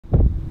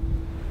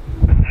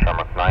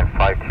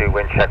22,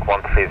 wind check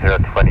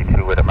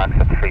 13022 with a max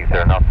of 30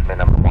 knots,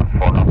 minimum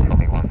 14 knots,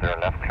 runway 10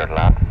 left, clear to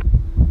land.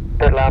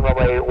 Clear to land,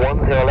 runway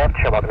 10 left,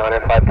 Shamrock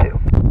 9852.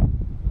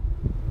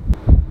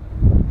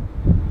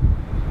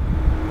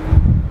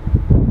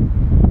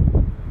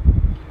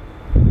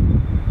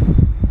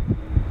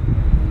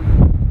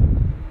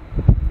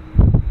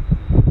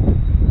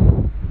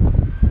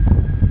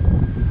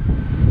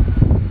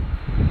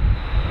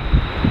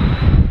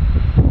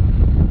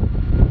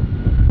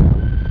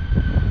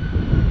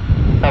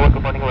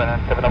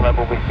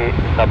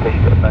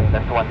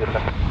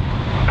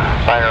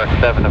 Fire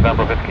 7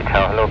 November Whiskey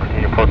Tower, hello,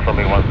 continue approach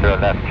runway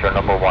 10 left, you're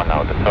number 1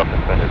 now, the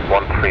surface wind is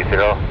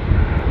 130,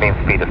 mean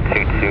speed of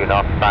 22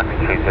 knots, max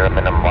 30,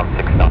 minimum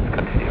 16 knots,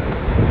 continue.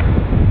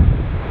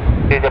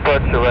 Please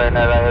approach runway 10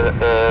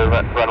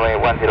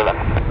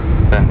 left,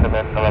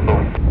 7 November.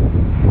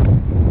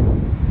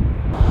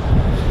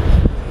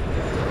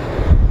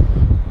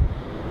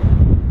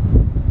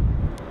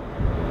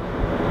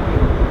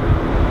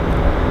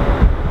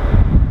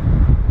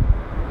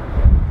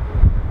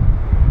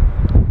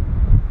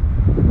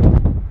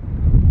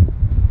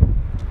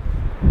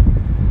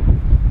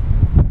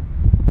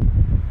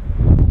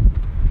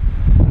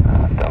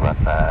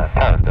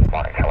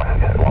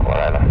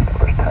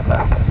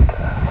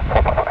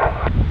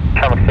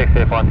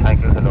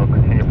 Thank you, hello,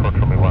 continue approach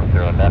runway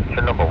 10 left,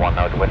 you're number 1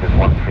 now, the wind is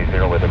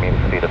 130 with a mean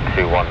speed of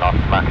 21 knots,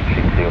 max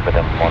 32,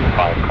 minimum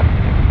 15,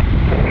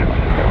 continue.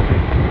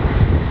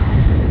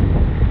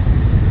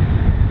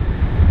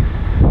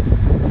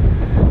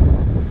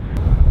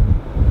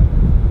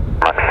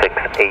 Max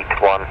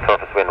 681,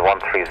 surface wind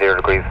 130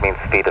 degrees, mean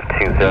speed of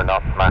 20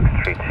 knots, max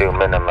 32,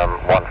 minimum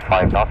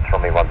 15 knots,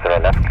 runway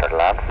 10 left, clear to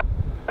land.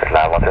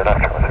 Clear to land, 10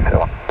 left, runway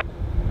 681.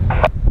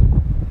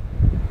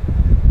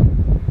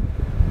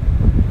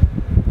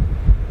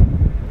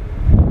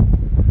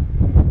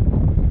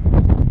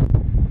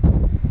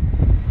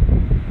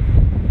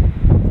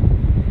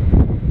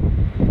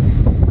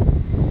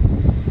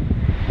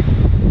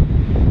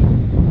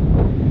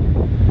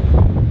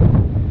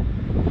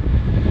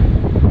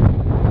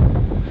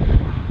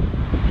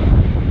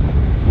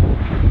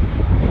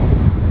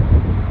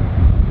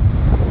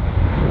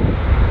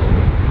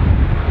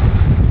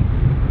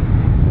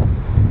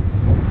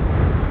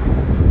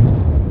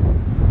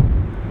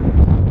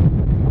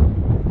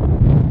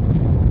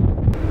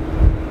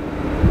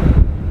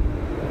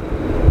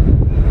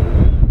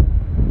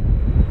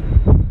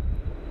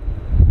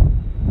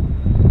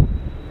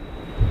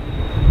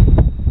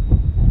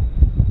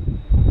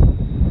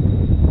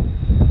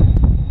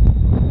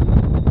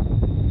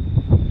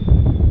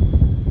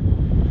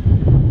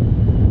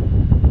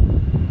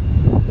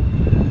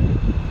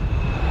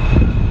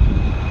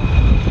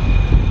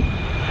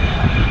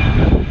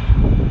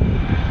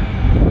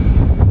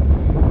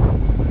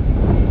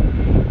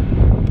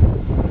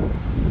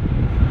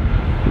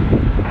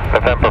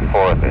 November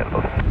 4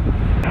 available.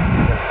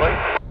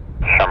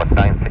 Shamrock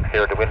 960,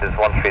 the wind is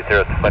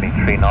 130,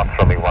 23 knots,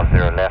 runway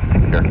 10 left,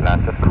 clear to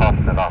land, just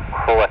crossing it off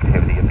crow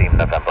activity of beam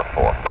November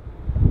 4.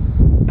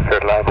 Clear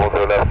to land,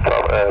 10 left,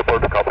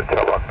 board to copy,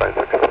 Shamrock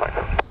 960,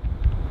 thanks.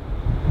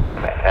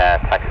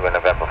 Taxiway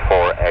November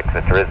 4,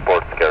 exit, there is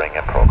board steering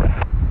in progress.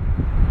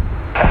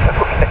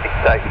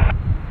 Thanks.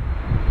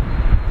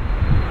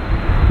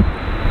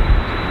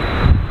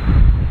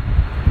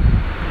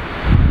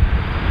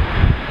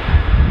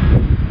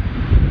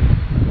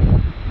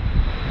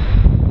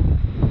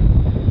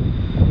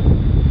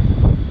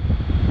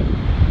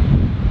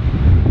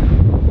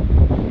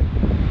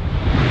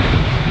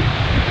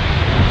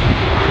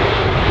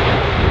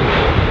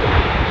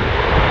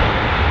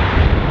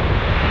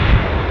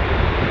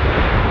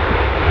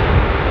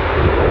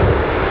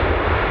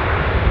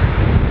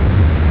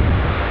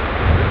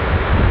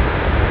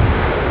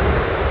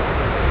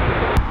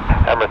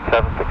 Emirates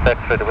 76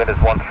 X-ray, the wind is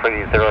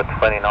 130,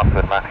 20 knots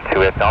with max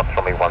 28 knots,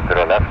 runway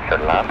 10 left, clear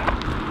to land.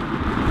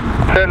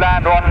 Clear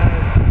land 10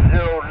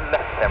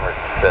 left, Emirates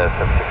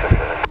 76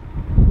 X-ray.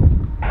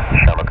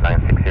 Shamrock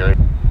 960.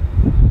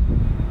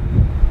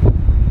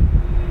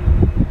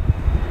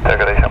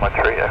 Take it, Shamrock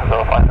 3,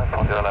 hello, fine, that's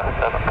 10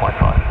 left,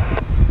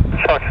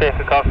 7.5. Short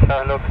safety cost,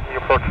 look, you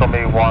approach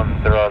runway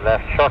 10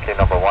 left, shortly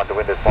number 1, the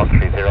wind is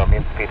 130,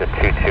 mean speed of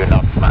 22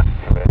 knots, max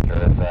 28,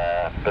 there is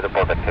a bit of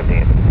board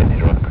activity in the city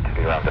road,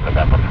 particularly around the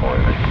November 4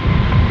 area.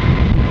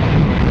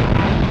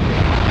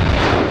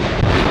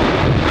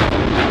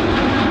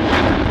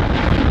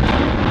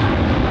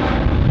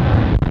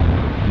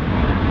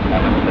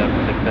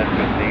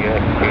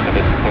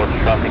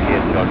 Traffic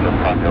is just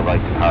on your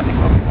right, departing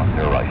runway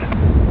 10 right.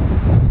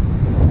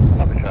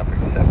 Copy traffic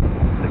 76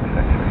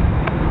 X-ray.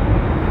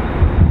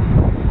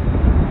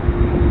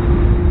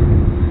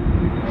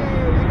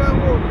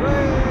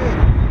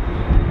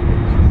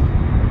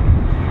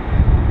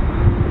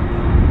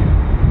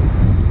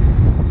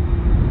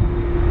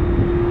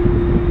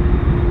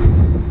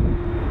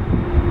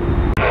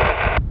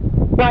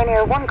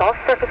 Ryanair 1 Golf,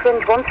 surface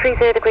wind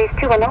 130 degrees,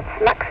 21 knots,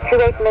 max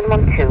 28,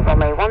 minimum 2,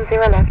 runway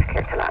 10 left,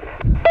 clear to land.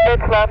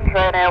 It's left,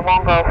 Ryanair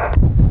 1 Golf.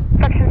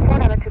 Fraction 4,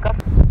 2 Golf.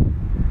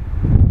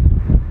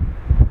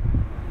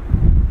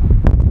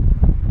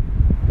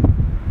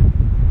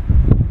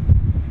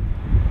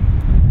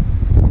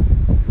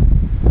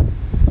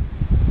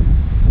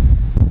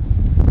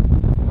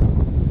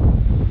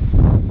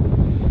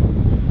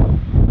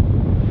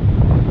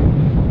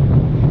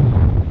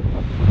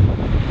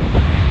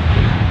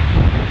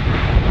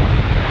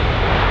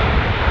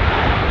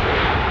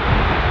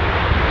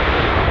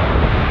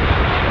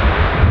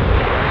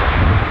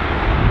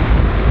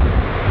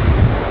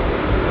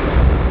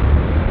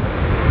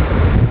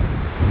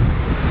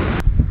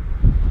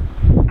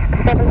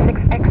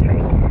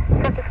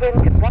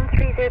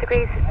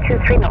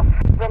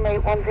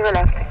 10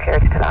 left,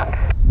 cleared to land.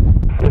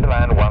 Clear to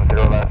land, 10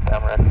 left,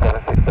 Emirates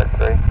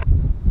 7663.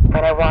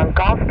 Runway 1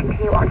 golf,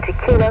 continue on to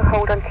kilo,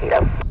 hold on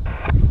kilo.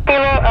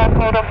 Kilo,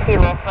 hold on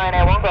kilo,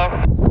 runway 1 golf.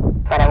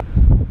 Runway.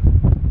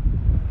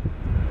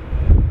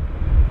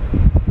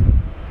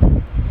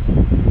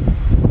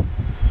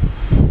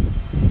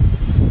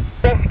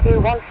 Rescue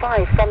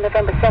 15 from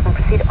November 7,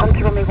 proceed onto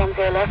runway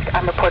 10 left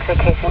and report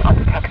vacation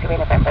onto taxiway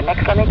November.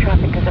 Next runway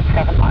traffic is at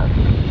 7 miles.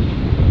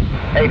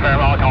 Hey,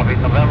 firm, all copies,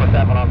 November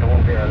 7 onto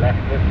 10 left,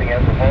 listing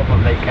out proposal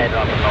vacated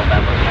onto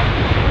November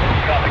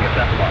 10. Traffic is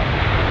 7 miles.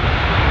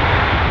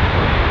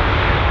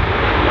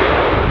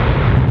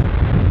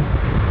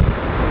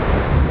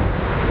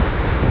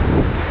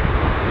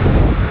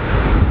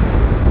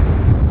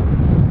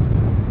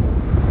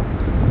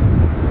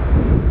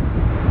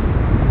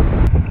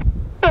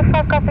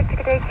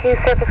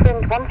 Surface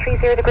wind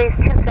 130 degrees,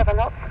 27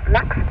 knots,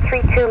 max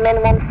 32,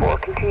 min 14,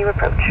 continue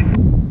approach.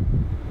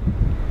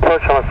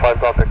 Approach on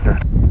 5 Golf Victor.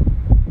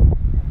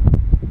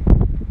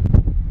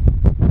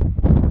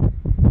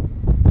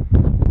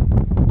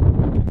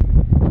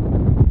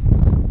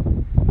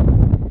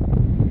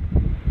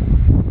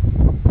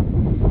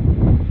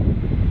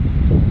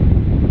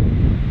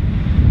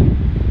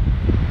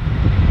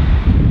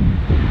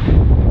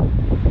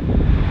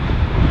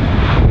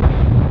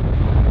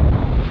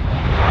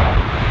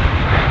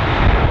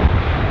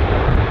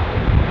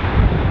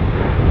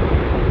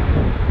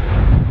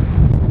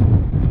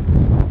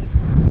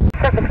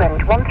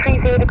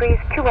 Degrees,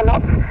 21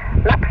 knots,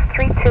 max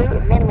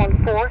 32, min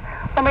 14,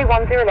 runway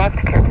 10 left,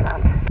 clear to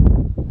land.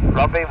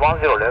 Runway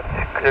 10 left,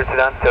 clear to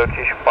land,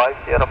 Turkish 5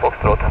 Sierra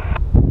Foxtrot.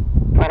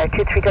 Runway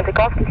 23 Delta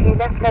Golf, continue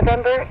left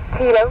November,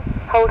 kilo,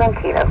 hold on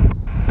kilo.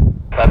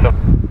 That's up.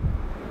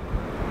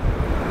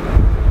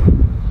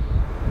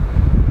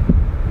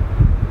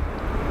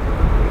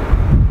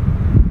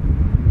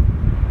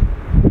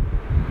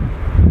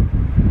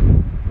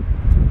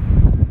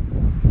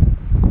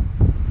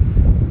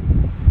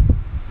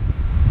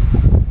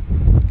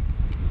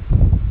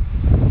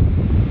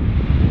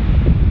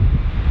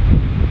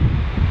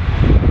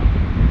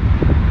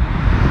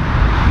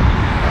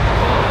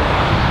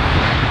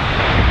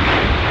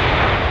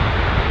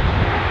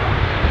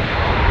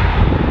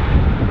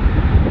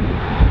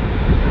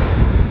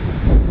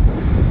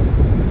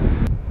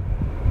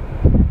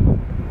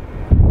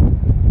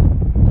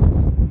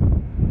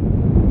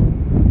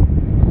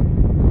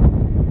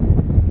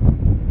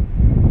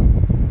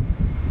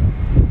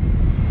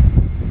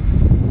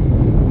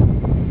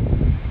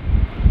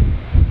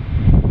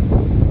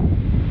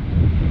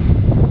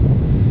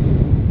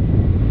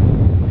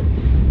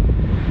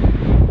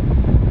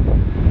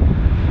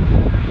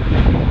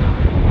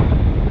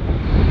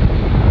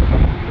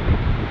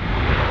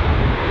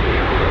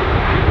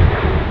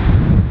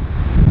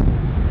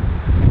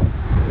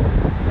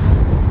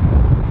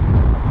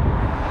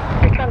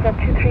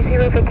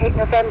 Vacate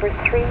November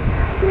 3,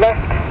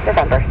 left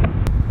November.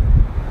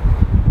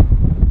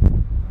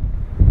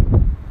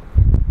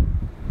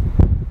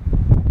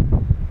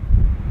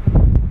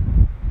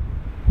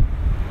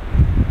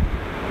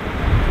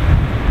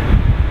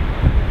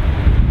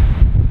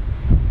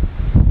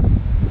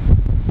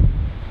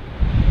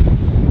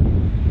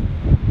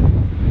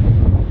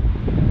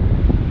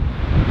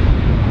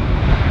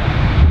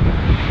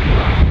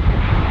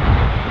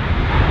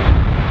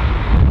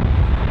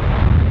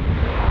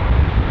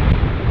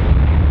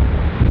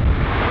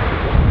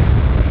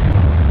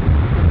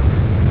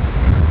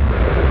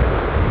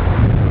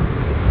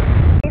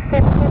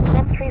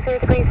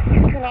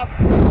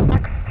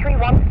 Max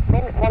 31,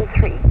 min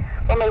 13.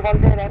 Runway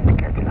 10 left,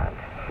 clear to land.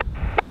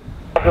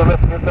 10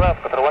 left, clear to land,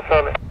 Qatar 1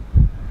 Charlie.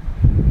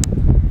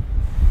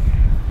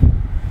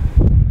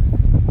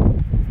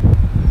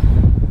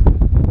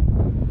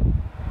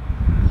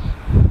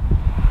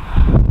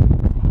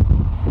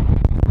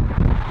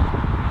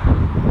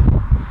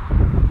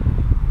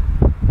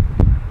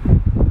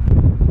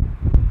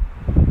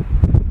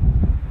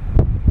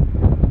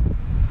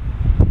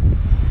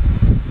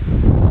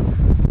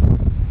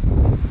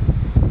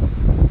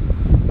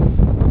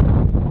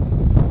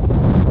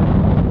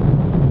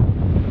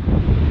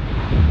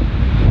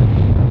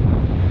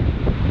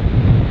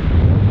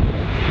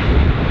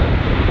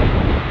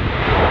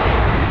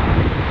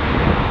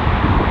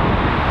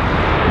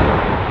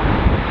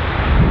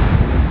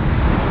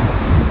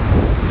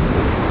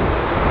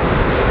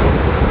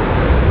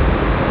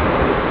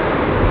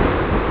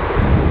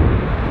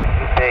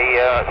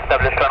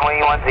 Established runway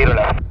 10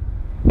 left.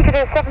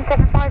 Jupiter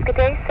 775, good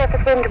day.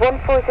 Surface wind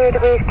 140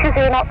 degrees,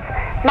 20 knots,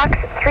 max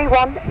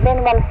 31,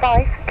 min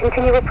 15,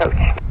 continue approach.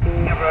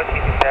 Approach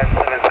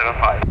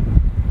 775.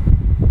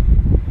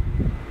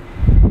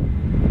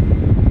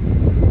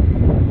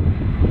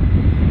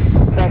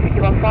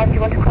 Rescue 15, do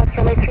you want to cross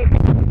runway 3?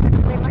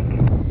 Mike?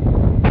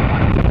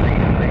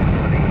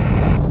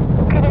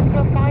 Okay,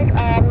 Rescue 5,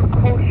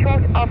 hold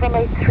short of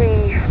runway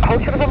 3, hold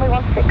short of runway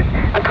 16,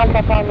 and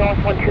contact line north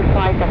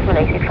 125, decimal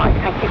 885.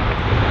 Thank you.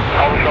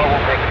 Hold short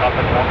 16,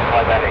 contact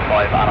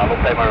 125, and I'll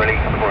update my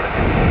release on the board.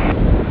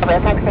 Okay,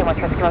 thanks very much,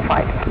 Rescue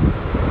 15.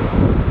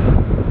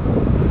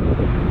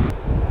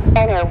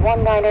 Air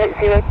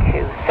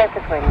 1902,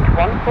 surface wind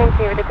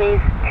 140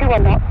 degrees,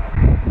 21 knots,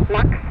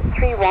 max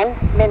 31,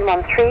 min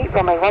 13,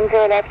 runway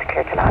 10 left,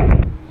 clear to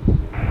land.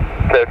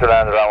 Clear to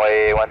land,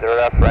 runway 10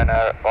 left,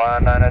 Ryanair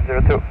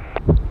 1902.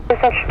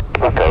 Reception.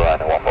 Okay,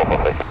 Ryanair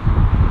 1443.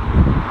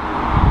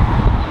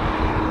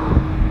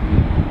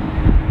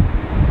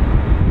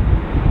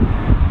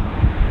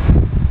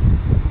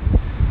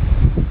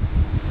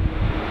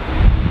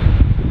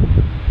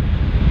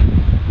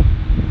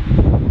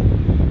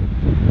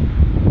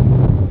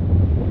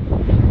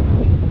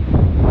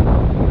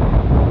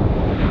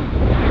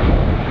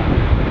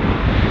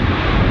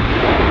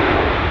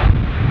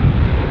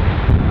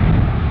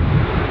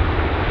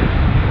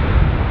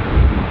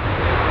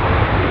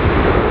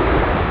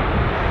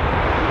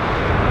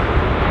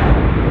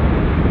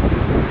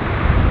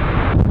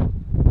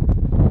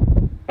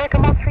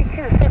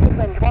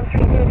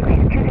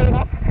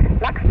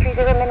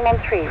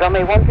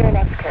 Runway 10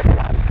 left, clear to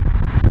land.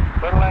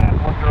 Clear to land,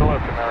 10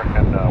 left,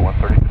 American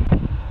 130.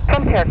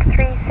 Contact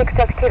 36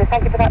 Delta Kilo,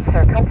 thank you for that,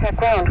 sir. Contact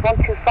ground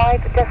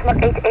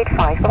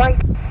 125.885, bye-bye.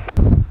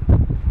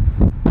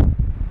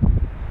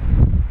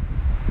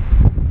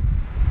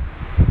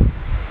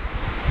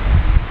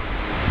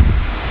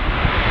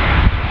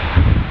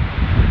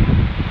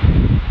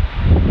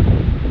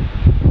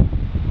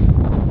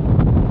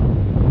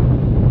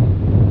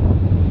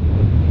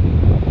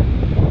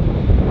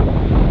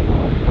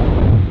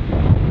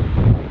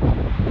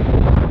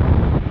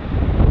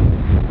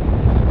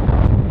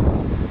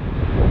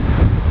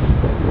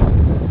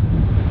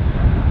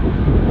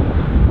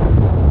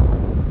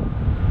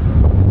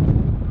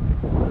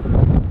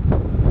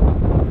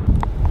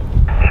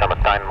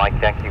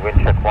 Mike Yankee, wind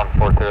check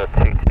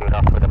 14022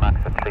 knots with a max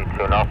of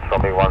 32 knots,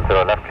 runway 10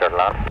 left, clear to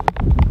land.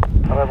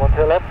 Runway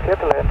 10 left, clear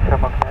to land,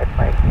 Shamrock 9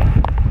 Mike.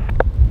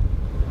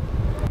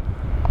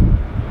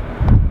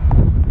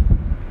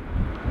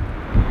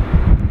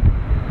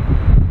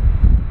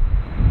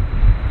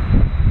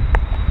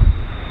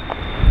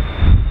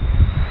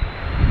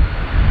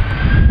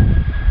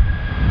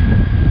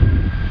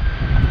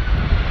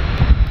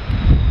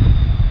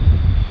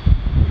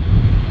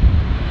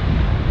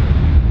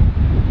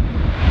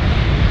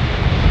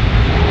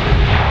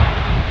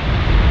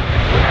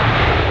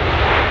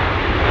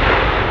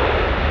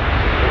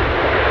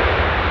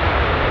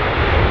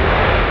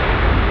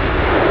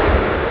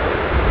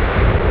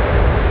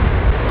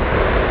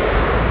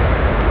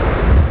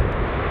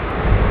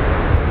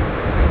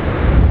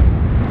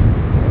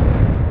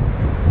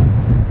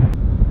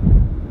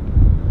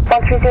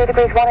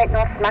 Degrees 18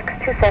 knots, max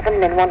 27,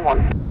 min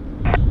 11.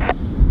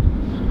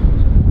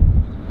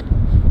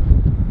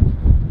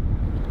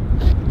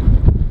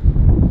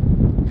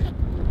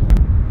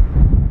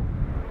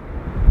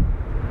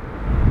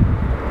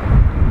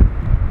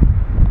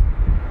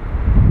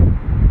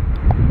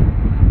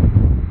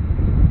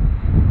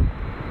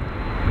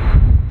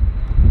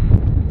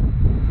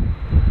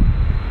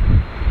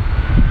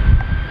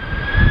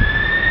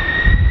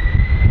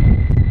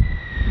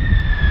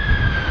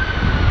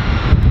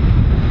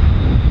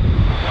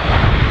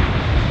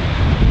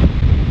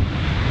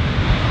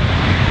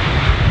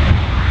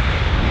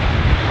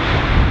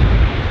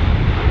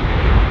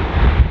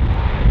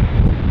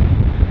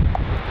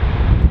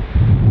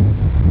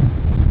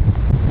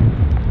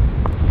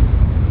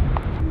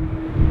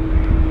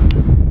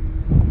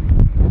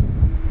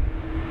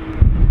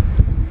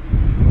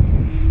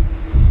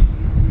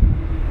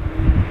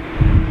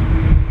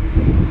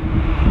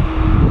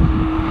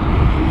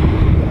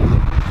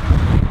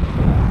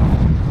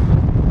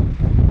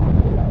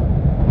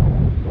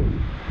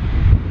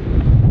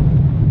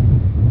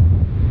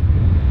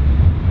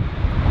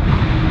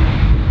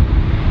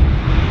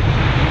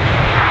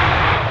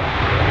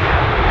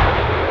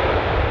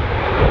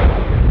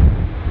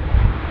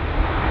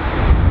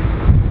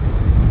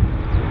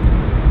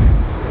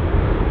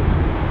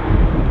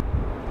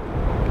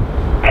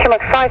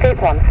 Shamrock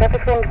 581,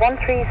 surface wind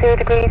 130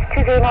 degrees,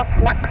 20 knots,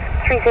 max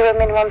 30,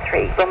 min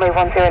 13, runway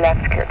 10 left,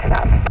 clear to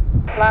land.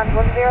 Land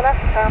 10 left,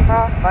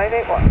 Shamrock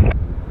 581.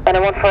 And a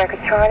 14 Echo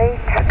Charlie,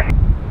 taxi.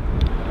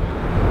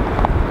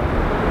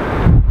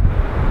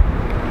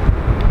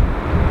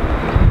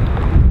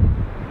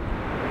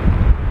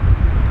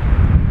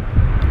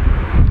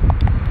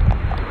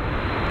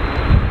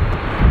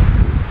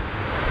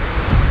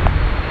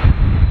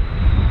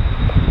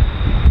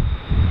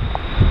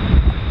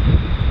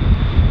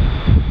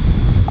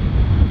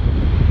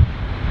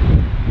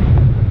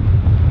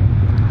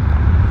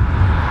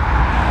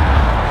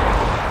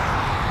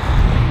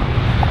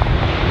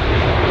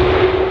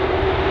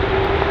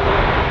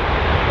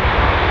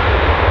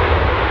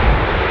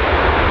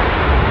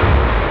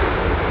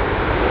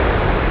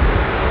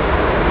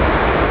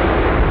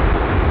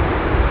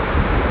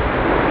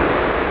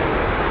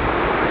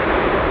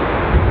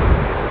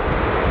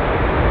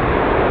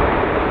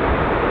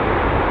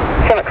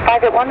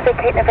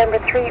 Vacate November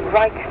 3,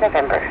 right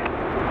November.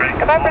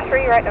 November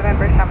 3, right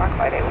November, Shamrock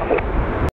 581.